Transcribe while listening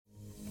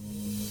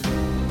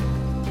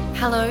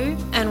Hello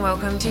and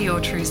welcome to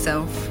Your True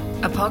Self,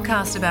 a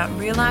podcast about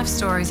real life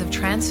stories of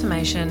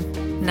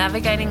transformation,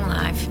 navigating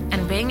life,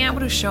 and being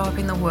able to show up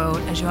in the world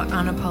as your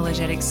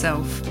unapologetic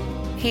self.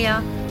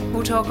 Here,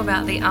 we'll talk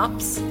about the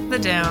ups, the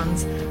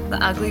downs, the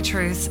ugly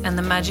truths, and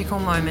the magical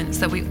moments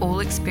that we all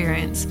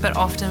experience but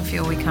often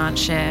feel we can't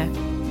share.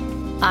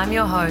 I'm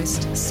your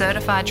host,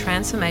 certified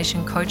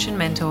transformation coach and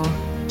mentor,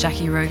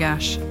 Jackie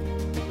Rogash.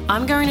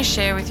 I'm going to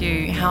share with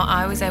you how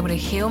I was able to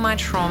heal my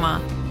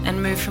trauma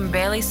and move from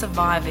barely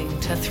surviving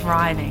to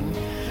thriving,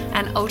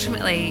 and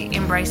ultimately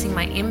embracing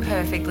my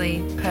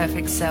imperfectly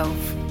perfect self.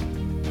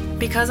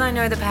 Because I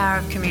know the power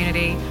of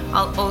community,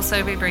 I'll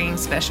also be bringing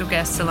special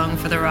guests along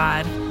for the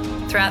ride.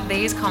 Throughout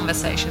these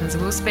conversations,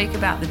 we'll speak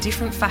about the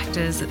different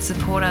factors that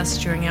support us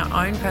during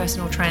our own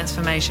personal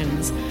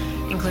transformations,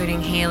 including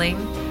healing,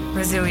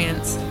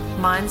 resilience,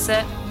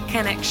 mindset,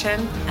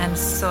 connection, and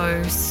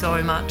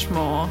so much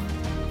more.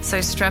 So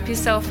strap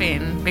yourself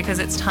in because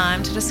it's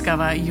time to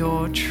discover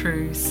your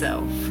true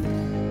self.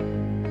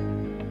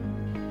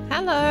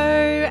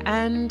 Hello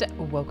and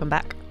welcome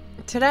back.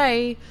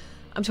 Today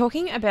I'm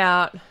talking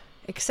about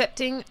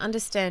accepting,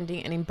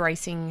 understanding and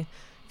embracing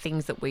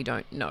things that we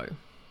don't know.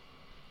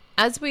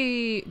 As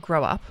we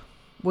grow up,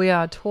 we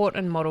are taught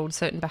and modelled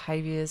certain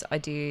behaviours,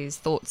 ideas,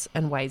 thoughts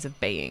and ways of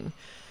being.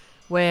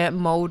 We're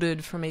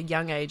moulded from a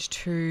young age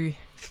to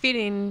fit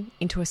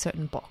into a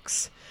certain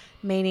box.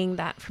 Meaning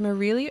that from a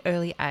really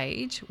early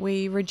age,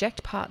 we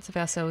reject parts of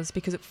ourselves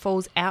because it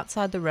falls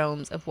outside the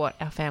realms of what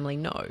our family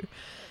know.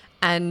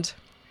 And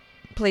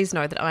please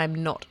know that I'm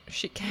not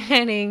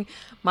shit-canning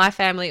my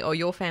family or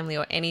your family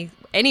or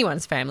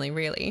anyone's family,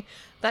 really.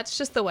 That's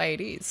just the way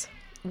it is.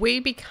 We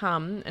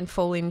become and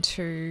fall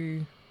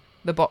into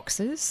the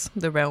boxes,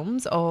 the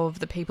realms of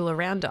the people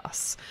around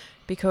us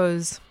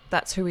because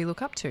that's who we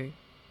look up to,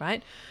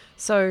 right?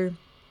 So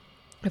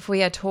if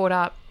we are brought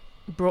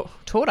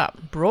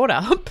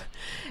up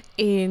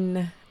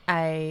in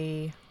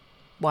a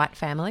white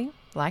family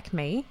like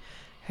me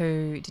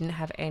who didn't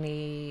have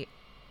any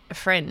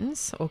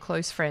friends or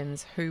close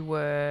friends who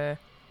were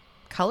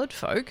coloured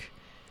folk,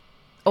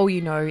 all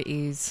you know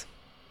is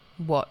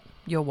what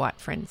your white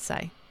friends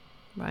say,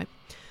 right?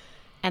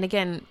 And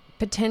again,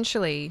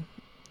 potentially,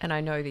 and I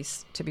know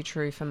this to be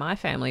true for my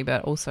family,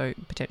 but also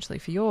potentially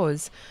for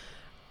yours,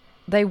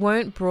 they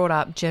weren't brought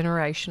up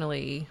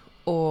generationally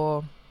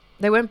or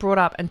they weren't brought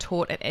up and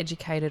taught and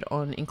educated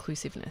on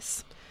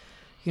inclusiveness.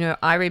 You know,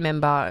 I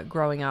remember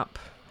growing up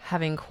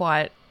having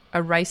quite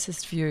a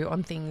racist view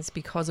on things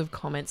because of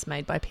comments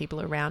made by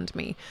people around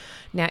me.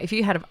 Now, if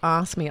you had have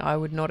asked me, I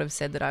would not have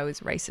said that I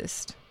was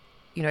racist.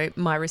 You know,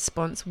 my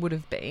response would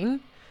have been,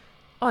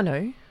 oh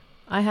no,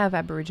 I have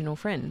Aboriginal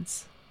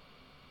friends.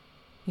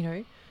 You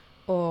know,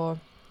 or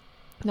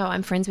no,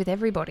 I'm friends with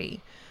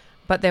everybody.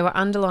 But there were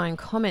underlying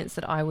comments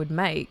that I would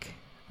make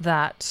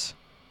that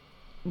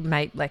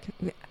made like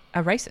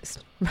a racist,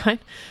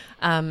 right?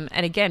 And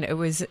again, it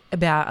was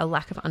about a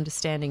lack of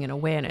understanding and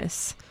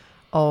awareness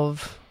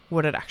of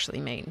what it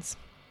actually means.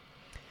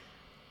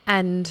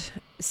 And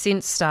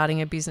since starting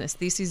a business,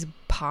 this is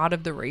part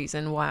of the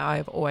reason why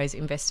I've always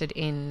invested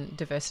in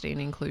diversity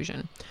and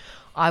inclusion.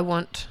 I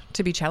want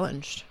to be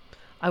challenged.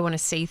 I want to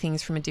see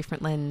things from a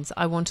different lens.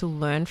 I want to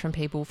learn from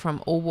people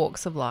from all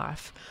walks of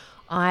life.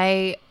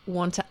 I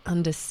want to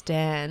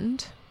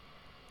understand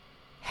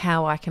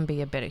how I can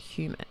be a better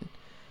human.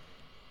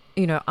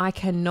 You know, I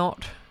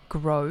cannot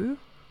grow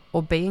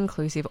or be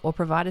inclusive or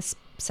provide a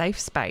safe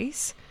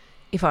space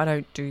if I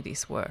don't do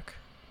this work,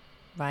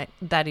 right?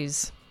 That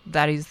is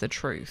the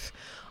truth.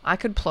 I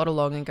could plot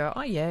along and go,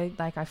 oh yeah,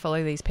 like I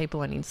follow these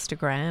people on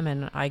Instagram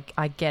and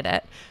I get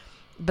it,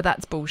 but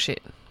that's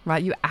bullshit,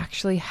 right? You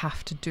actually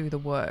have to do the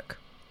work.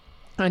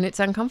 And it's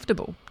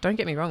uncomfortable. Don't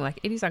get me wrong, like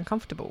it is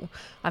uncomfortable.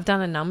 I've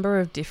done a number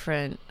of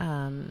different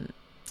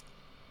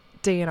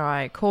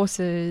D&I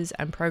courses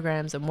and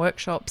programs and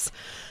workshops.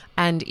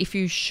 And if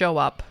you show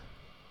up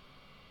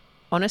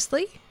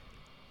honestly,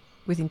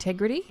 with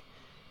integrity,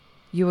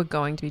 you are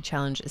going to be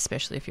challenged,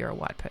 especially if you're a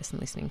white person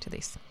listening to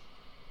this.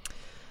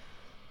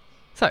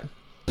 So,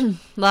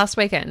 last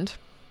weekend,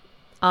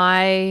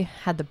 I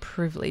had the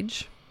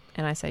privilege,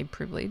 and I say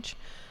privilege,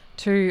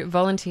 to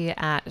volunteer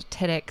at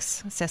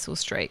TEDx Cecil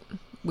Street,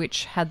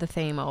 which had the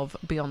theme of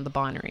Beyond the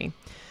Binary.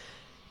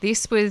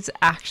 This was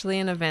actually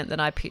an event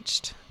that I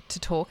pitched to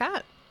talk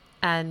at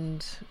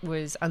and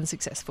was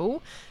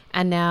unsuccessful.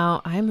 And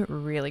now I'm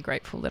really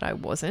grateful that I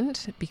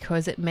wasn't,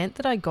 because it meant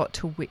that I got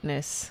to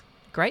witness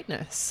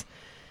greatness.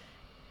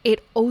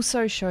 It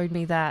also showed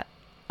me that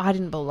I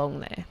didn't belong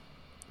there.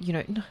 You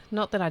know,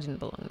 not that I didn't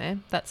belong there.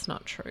 That's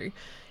not true.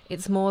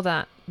 It's more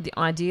that the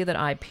idea that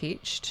I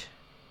pitched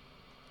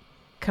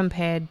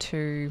compared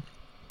to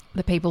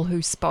the people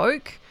who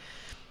spoke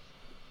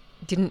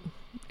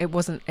it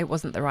wasn't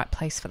the right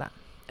place for that.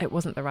 It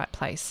wasn't the right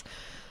place.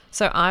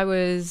 So I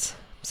was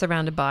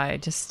surrounded by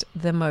just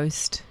the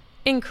most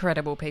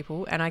incredible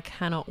people, and I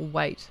cannot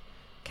wait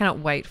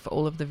for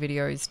all of the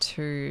videos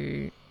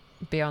to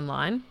be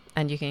online,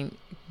 and you can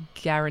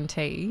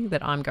guarantee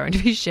that I'm going to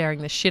be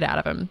sharing the shit out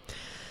of them.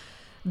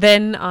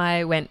 Then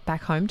I went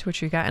back home to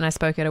Echuca and I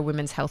spoke at a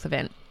women's health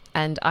event.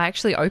 And I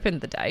actually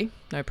opened the day,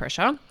 no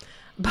pressure.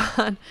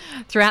 But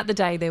throughout the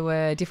day, there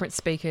were different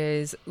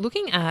speakers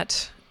looking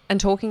at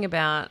and talking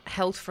about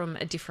health from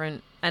a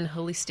different and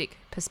holistic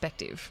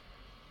perspective,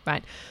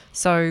 right?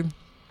 So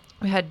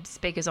we had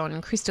speakers on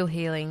crystal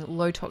healing,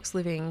 low tox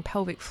living,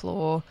 pelvic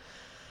floor,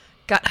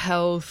 gut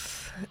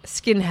health,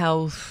 skin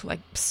health, like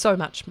so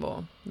much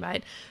more,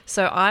 right?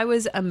 So I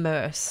was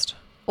immersed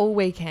all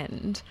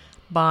weekend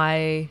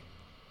by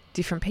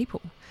different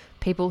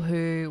people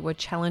who were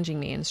challenging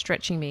me and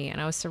stretching me.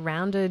 And I was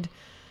surrounded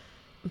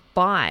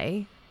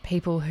by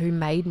people who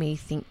made me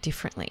think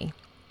differently,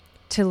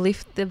 to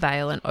lift the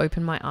veil and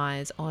open my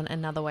eyes on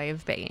another way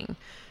of being,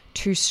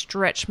 to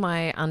stretch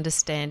my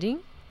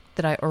understanding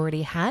that I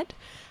already had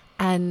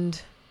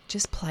and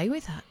just play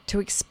with that,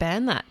 to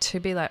expand that, to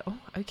be like, oh,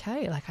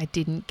 okay, like I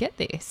didn't get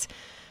this.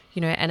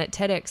 And at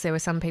TEDx, there were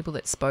some people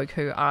that spoke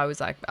who I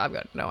was like, I've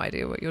got no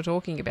idea what you're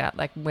talking about,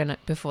 like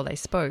before they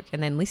spoke.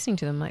 And then listening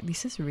to them, like,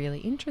 this is really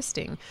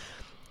interesting.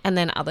 And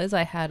then others,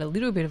 I had a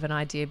little bit of an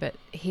idea, but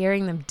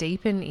hearing them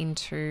deepen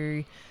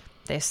into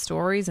their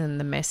stories and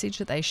the message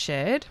that they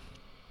shared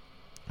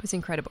was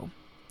incredible.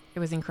 It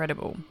was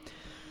incredible.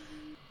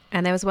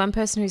 And there was one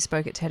person who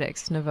spoke at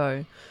TEDx,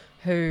 Navo,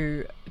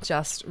 who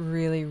just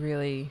really,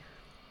 really,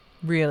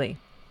 really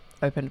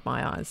opened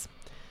my eyes.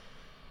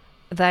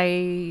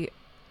 They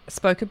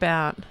spoke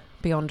about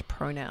beyond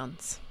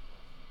pronouns,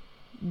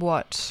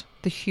 what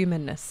the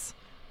humanness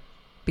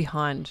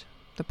behind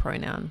the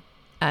pronoun.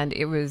 And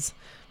it was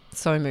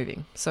so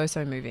moving, so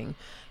moving.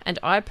 And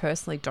I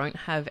personally don't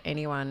have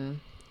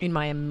anyone in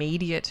my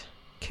immediate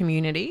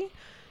community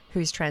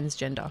who's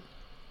transgender.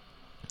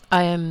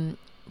 I am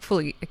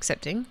fully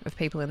accepting of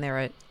people in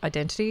their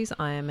identities.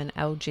 I am an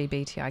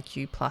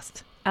LGBTIQ plus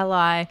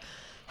ally,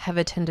 have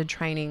attended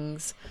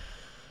trainings,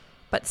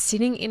 but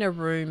sitting in a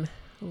room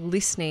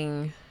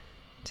listening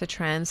to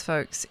trans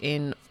folks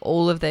in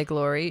all of their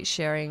glory,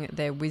 sharing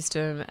their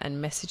wisdom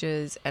and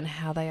messages and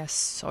how they are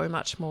so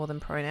much more than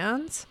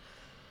pronouns,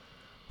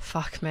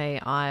 fuck me,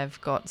 I've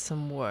got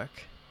some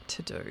work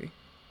to do.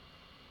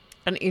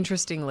 And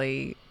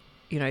interestingly,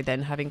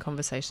 then having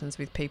conversations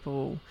with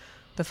people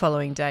the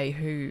following day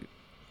who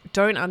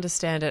don't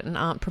understand it and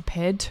aren't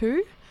prepared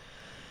to,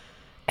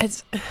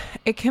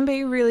 it can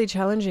be really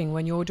challenging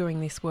when you're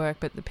doing this work,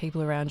 but the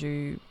people around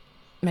you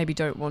maybe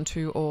don't want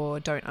to or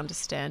don't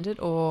understand it,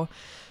 or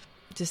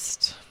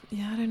just,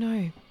 I don't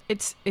know.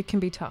 It can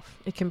be tough.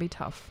 It can be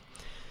tough.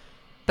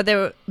 But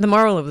the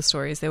moral of the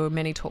story is there were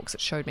many talks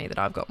that showed me that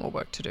I've got more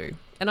work to do.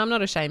 And I'm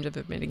not ashamed of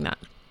admitting that.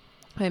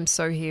 I am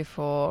so here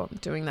for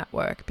doing that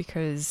work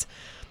because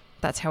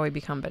that's how we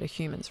become better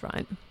humans,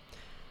 right?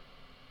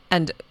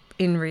 And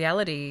in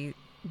reality,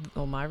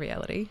 or my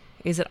reality,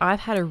 is that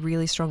I've had a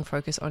really strong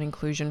focus on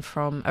inclusion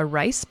from a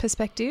race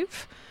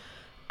perspective.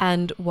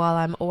 And while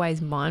I'm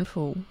always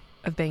mindful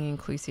of being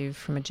inclusive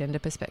from a gender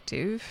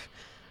perspective,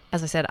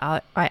 as I said,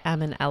 I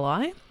am an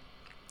ally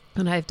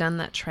and I've done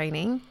that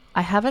training.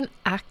 I haven't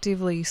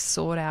actively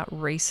sought out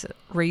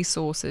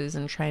resources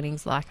and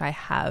trainings like I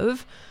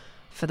have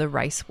for the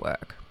race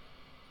work.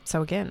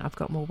 So again, I've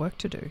got more work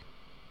to do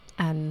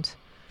and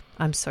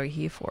I'm so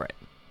here for it.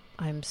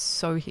 I'm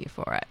so here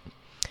for it.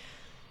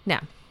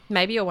 Now,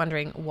 maybe you're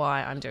wondering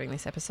why I'm doing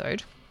this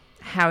episode.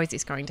 How is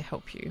this going to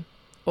help you?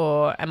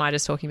 Or am I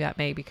just talking about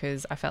me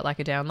because I felt like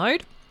a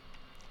download?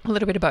 A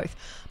little bit of both.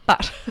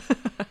 But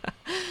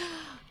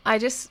I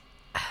just,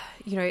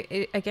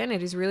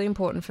 it is really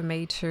important for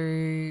me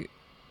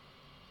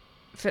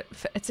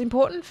it's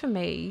important for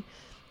me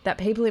that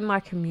people in my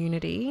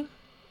community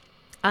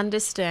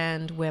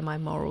understand where my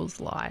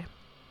morals lie.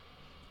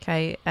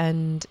 Okay,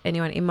 and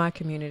anyone in my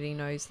community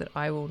knows that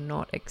I will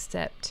not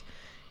accept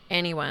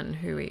anyone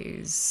who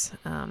is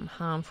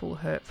harmful,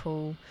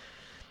 hurtful,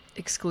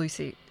 excludes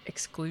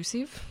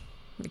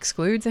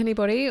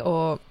anybody,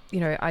 or,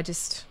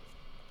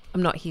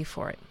 I'm not here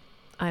for it.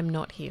 I'm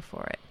not here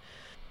for it.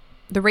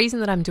 The reason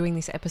that I'm doing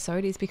this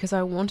episode is because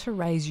I want to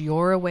raise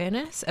your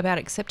awareness about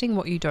accepting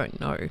what you don't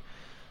know,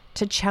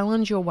 to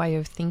challenge your way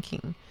of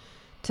thinking,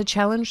 to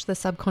challenge the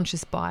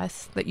subconscious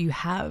bias that you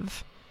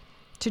have,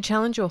 to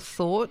challenge your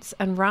thoughts,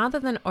 and rather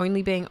than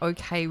only being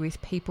okay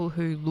with people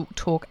who look,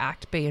 talk,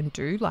 act, be and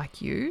do like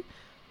you,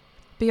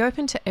 be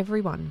open to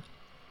everyone.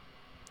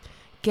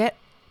 Get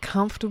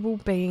comfortable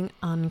being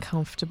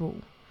uncomfortable.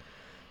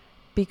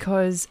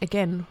 Because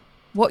again,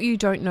 what you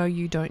don't know,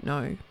 you don't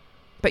know.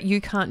 But you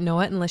can't know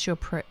it unless you're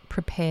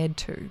prepared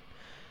to,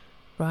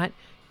 right?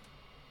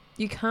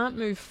 You can't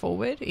move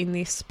forward in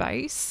this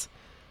space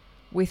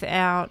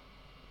without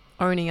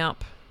owning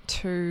up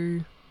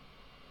to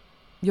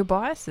your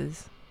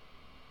biases,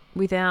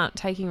 without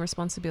taking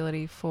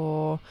responsibility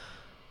for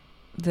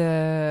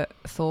the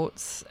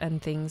thoughts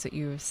and things that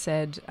you have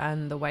said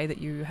and the way that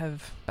you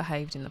have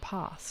behaved in the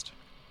past,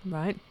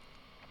 right?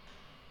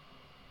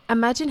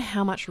 Imagine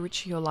how much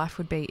richer your life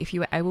would be if you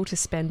were able to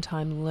spend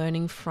time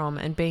learning from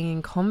and being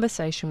in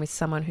conversation with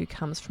someone who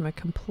comes from a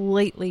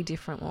completely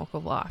different walk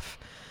of life,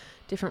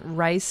 different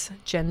race,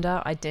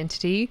 gender,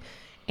 identity,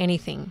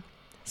 anything,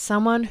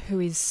 someone who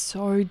is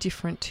so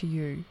different to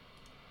you.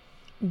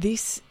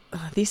 This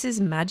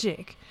is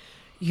magic.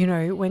 You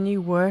know, when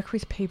you work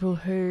with people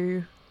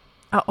who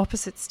are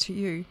opposites to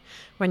you,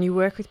 when you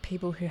work with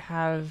people who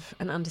have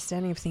an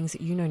understanding of things that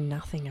you know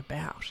nothing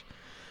about,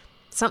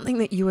 something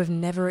that you have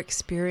never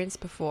experienced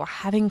before,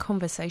 having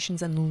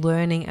conversations and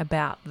learning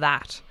about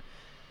that.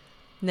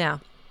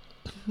 Now,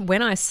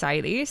 when I say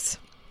this,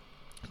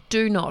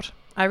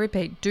 I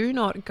repeat, do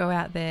not go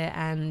out there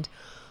and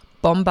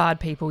bombard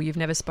people you've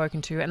never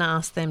spoken to and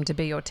ask them to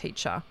be your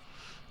teacher.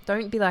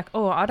 Don't be like,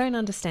 oh, I don't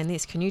understand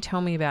this. Can you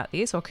tell me about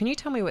this? Or can you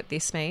tell me what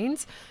this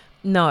means?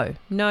 No.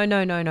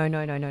 That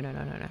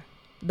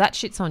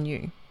shit's on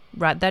you,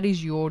 right? That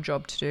is your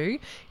job to do.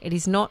 It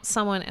is not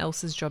someone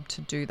else's job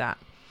to do that.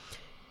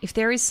 If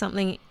there is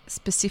something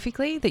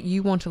specifically that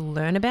you want to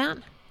learn about,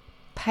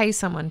 pay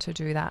someone to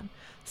do that.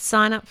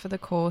 Sign up for the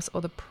course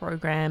or the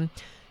program.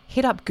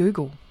 Hit up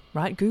Google,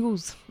 right?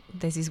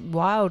 There's this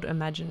wild,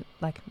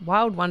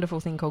 wonderful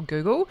thing called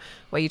Google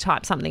where you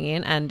type something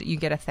in and you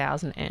get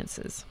 1,000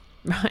 answers,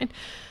 right?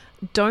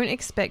 Don't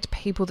expect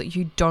people that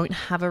you don't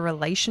have a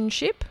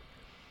relationship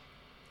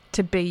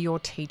to be your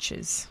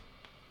teachers.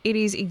 It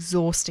is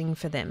exhausting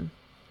for them.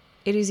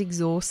 It is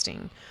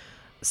exhausting.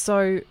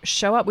 So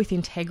show up with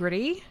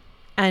integrity,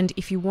 and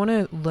if you want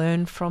to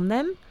learn from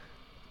them,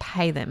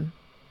 pay them,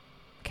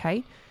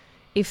 okay?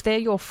 If they're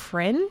your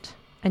friend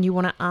and you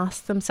want to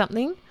ask them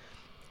something,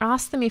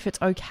 ask them if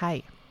it's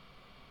okay,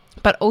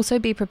 but also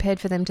be prepared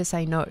for them to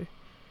say no.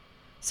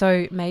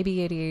 So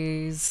maybe it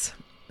is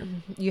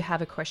you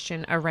have a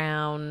question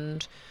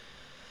around,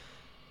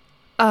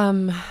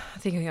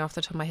 thinking off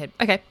the top of my head.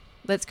 Okay,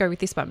 let's go with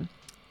this one.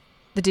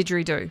 The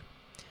didgeridoo.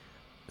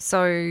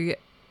 So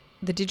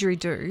the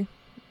didgeridoo,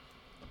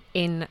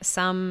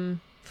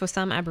 for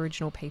some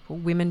Aboriginal people,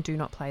 women do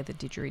not play the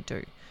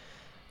didgeridoo.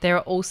 There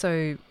are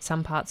also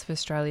some parts of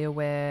Australia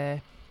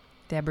where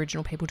the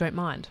Aboriginal people don't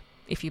mind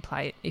if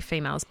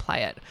females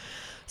play it.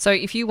 So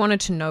if you wanted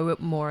to know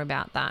more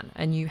about that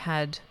and you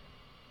had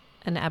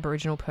an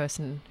Aboriginal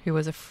person who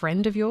was a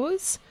friend of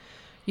yours,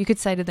 you could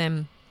say to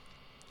them,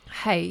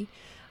 hey,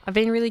 I've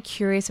been really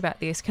curious about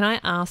this. Can I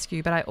ask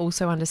you, but I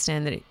also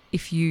understand that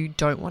if you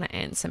don't want to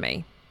answer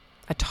me,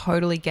 I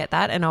totally get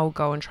that, and I'll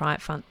go and try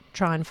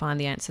and find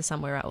the answer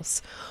somewhere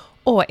else.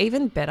 Or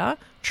even better,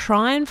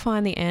 try and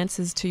find the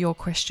answers to your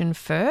question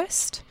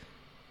first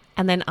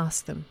and then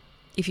ask them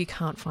if you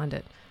can't find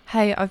it.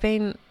 Hey, I've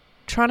been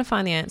trying to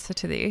find the answer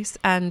to this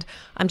and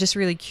I'm just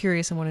really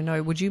curious and want to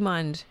know, would you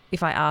mind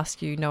if I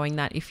ask you, knowing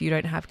that if you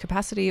don't have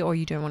capacity or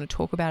you don't want to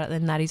talk about it,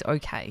 then that is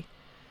okay,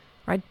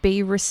 right?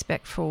 Be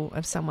respectful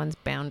of someone's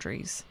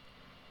boundaries.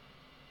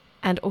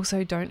 And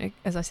also don't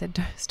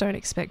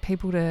expect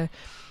people to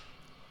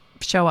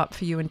show up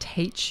for you and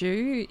teach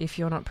you if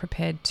you're not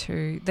prepared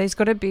to. There's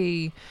got to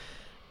be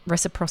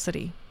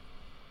reciprocity,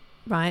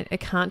 right? It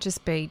can't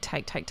just be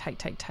take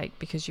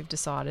because you've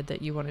decided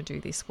that you want to do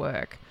this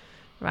work,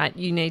 right?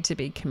 You need to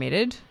be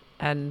committed.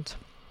 And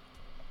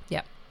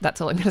yeah,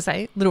 that's all I'm going to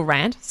say. Little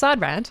side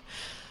rant.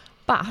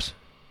 But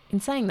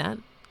in saying that,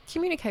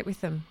 communicate with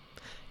them.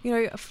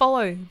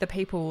 Follow the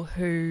people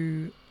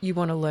who you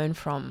want to learn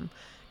from.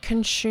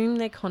 Consume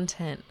their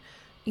content.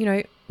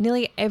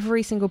 Nearly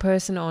every single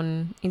person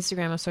on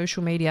Instagram or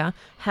social media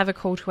have a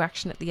call to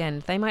action at the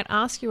end. They might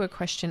ask you a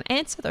question,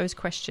 answer those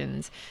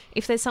questions.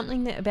 If there's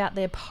something about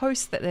their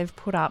post that they've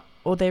put up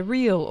or their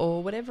reel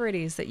or whatever it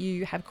is that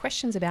you have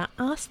questions about,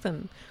 ask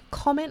them.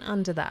 Comment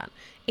under that.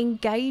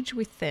 Engage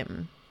with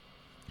them.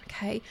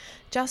 Okay?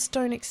 Just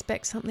don't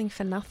expect something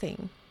for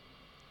nothing.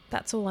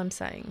 That's all I'm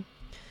saying.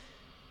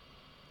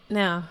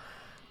 Now,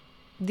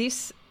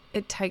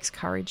 it takes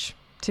courage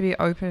to be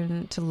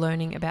open to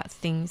learning about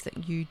things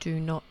that you do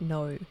not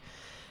know.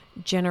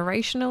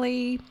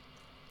 Generationally,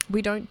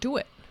 we don't do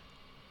it.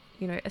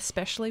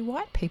 Especially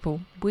white people,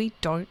 we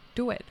don't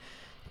do it.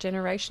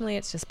 Generationally,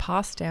 it's just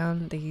passed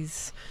down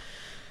these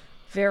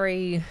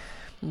very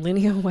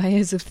linear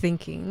ways of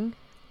thinking,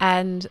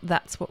 and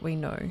that's what we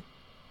know.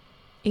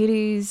 It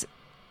is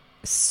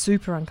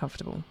super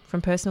uncomfortable.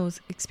 From personal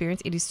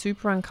experience, it is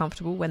super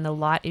uncomfortable when the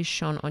light is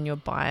shone on your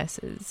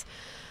biases.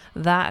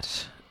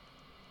 But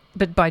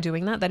by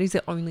doing that, that is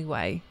the only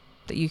way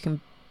that you can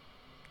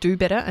do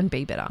better and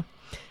be better.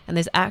 And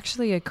there's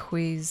actually a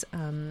quiz.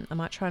 I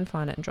might try and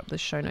find it and drop the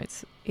show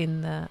notes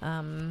in the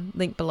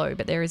link below.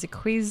 But there is a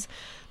quiz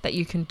that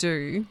you can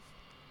do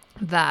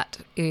that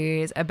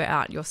is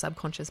about your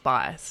subconscious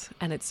bias.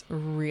 And it's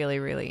really,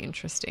 really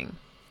interesting.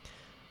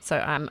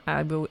 So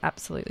I will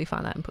absolutely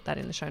find that and put that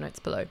in the show notes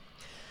below.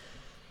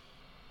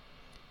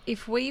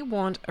 If we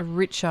want a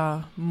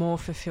richer, more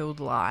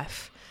fulfilled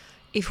life,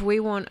 if we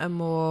want a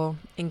more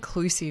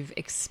inclusive,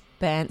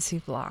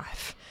 expansive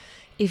life,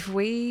 if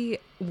we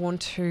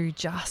want to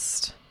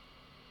just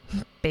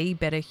be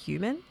better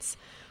humans,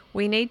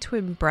 we need to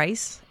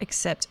embrace,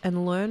 accept,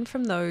 and learn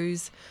from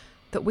those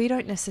that we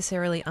don't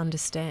necessarily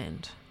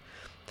understand,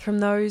 from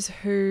those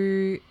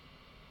who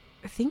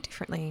think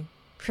differently,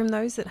 from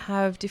those that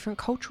have different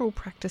cultural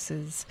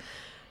practices.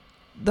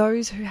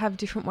 those who have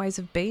different ways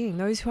of being,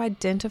 those who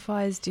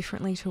identify as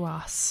differently to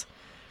us,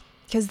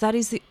 because that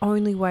is the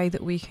only way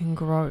that we can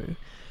grow.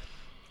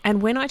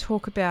 And when I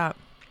talk about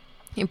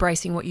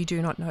embracing what you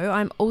do not know,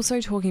 I'm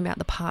also talking about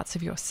the parts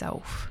of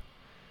yourself,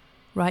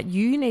 right?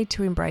 You need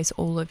to embrace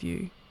all of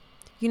you.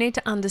 You need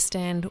to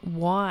understand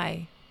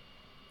why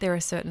there are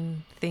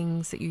certain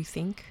things that you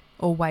think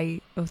or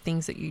way of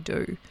things that you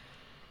do,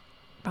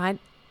 right?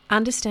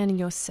 Understanding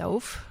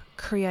yourself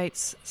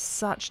creates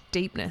such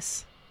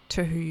deepness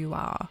to who you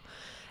are.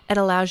 It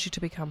allows you to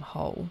become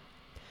whole.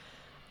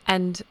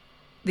 And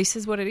this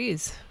is what it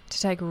is, to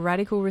take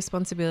radical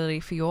responsibility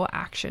for your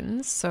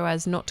actions so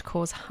as not to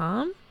cause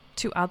harm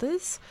to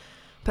others,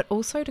 but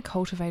also to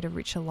cultivate a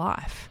richer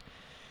life.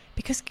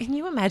 Because can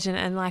you imagine,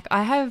 and like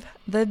I have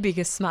the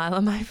biggest smile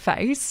on my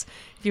face.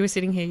 If you were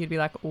sitting here, you'd be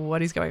like,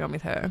 what is going on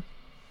with her?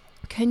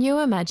 Can you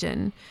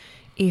imagine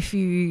if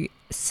you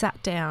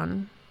sat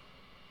down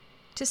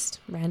just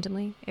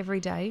randomly every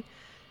day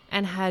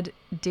and had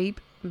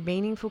deep,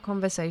 meaningful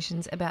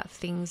conversations about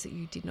things that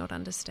you did not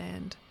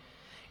understand?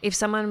 If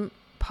someone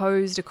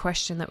posed a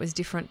question that was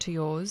different to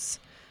yours,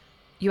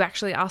 you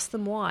actually asked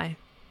them why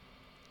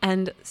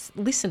and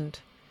listened.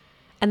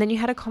 And then you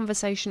had a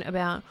conversation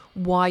about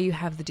why you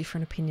have the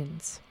different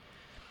opinions.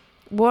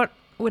 What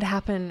would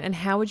happen and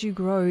how would you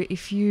grow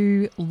if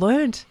you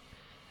learned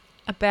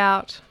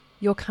about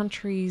your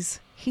country's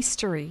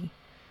history?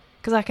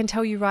 Because I can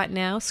tell you right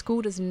now,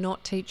 school does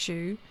not teach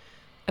you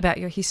about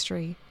your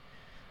history.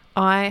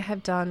 I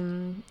have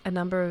done a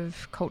number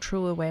of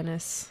cultural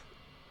awareness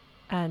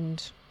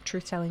and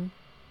truth-telling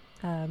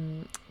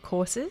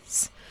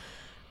courses,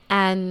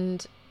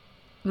 and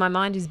my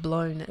mind is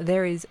blown.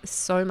 There is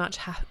so much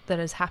that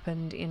has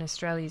happened in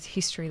Australia's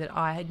history that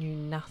I knew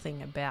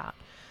nothing about.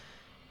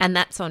 And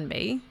that's on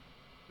me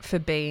for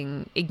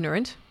being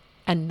ignorant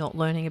and not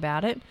learning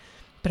about it,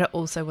 but it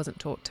also wasn't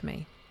taught to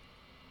me.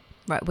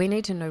 Right, we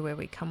need to know where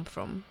we come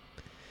from.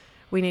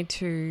 We need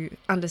to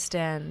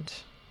understand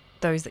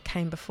those that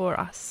came before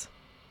us.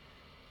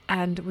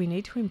 And we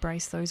need to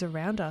embrace those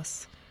around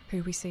us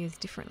who we see as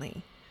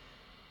differently.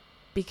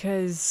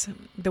 Because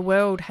the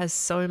world has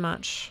so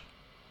much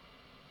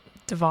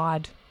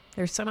divide.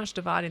 There's so much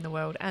divide in the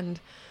world, and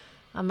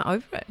I'm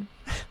over it.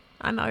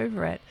 I'm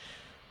over it.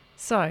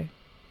 So,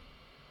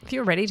 if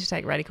you're ready to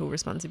take radical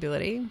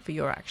responsibility for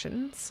your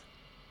actions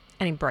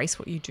and embrace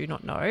what you do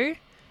not know,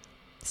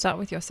 start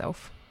with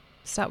yourself.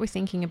 Start with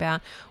thinking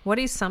about what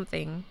is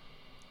something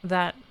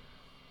that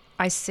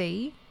I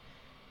see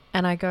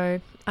and I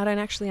go, I don't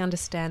actually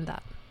understand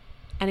that.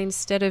 And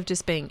instead of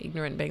just being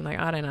ignorant, being like,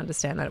 I don't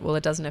understand that, well,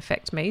 it doesn't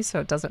affect me, so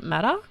it doesn't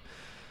matter,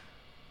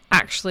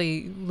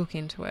 actually look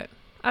into it.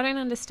 I don't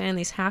understand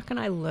this. How can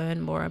I learn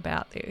more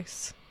about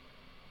this?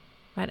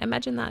 Right?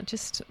 Imagine that,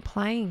 just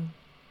playing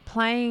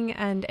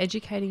and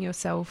educating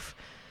yourself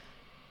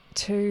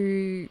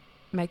to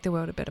make the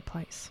world a better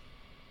place.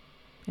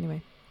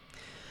 Anyway,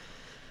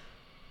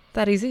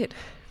 that is it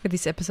for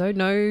this episode.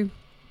 No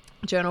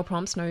journal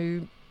prompts,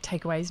 no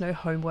takeaways, no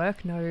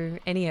homework, no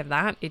any of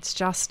that. It's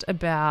just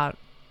about,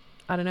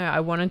 I don't know, I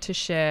wanted to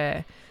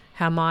share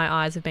how my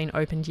eyes have been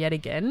opened yet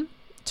again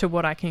to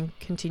what I can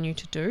continue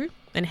to do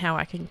and how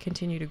I can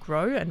continue to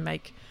grow and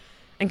make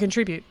and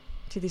contribute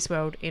to this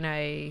world in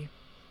a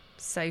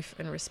safe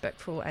and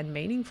respectful and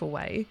meaningful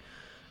way,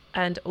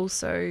 and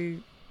also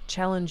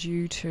challenge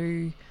you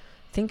to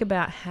think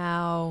about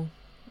how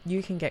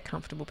you can get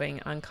comfortable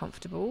being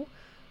uncomfortable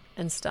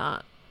and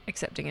start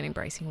accepting and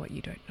embracing what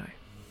you don't know.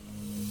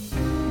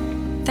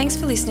 Thanks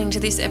for listening to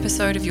this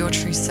episode of Your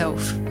True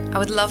Self. I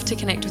would love to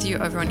connect with you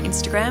over on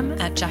Instagram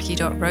at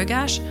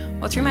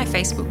jackie.rogash or through my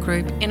Facebook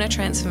group, Inner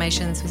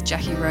Transformations with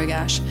Jackie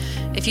Rogash.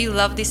 If you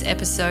love this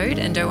episode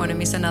and don't want to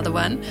miss another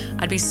one,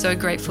 I'd be so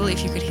grateful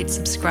if you could hit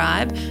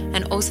subscribe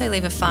and also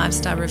leave a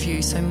 5-star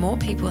review so more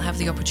people have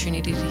the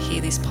opportunity to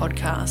hear this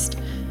podcast,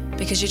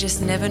 because you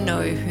just never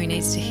know who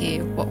needs to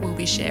hear what we'll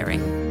be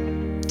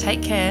sharing.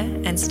 Take care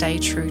and stay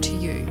true to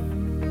you.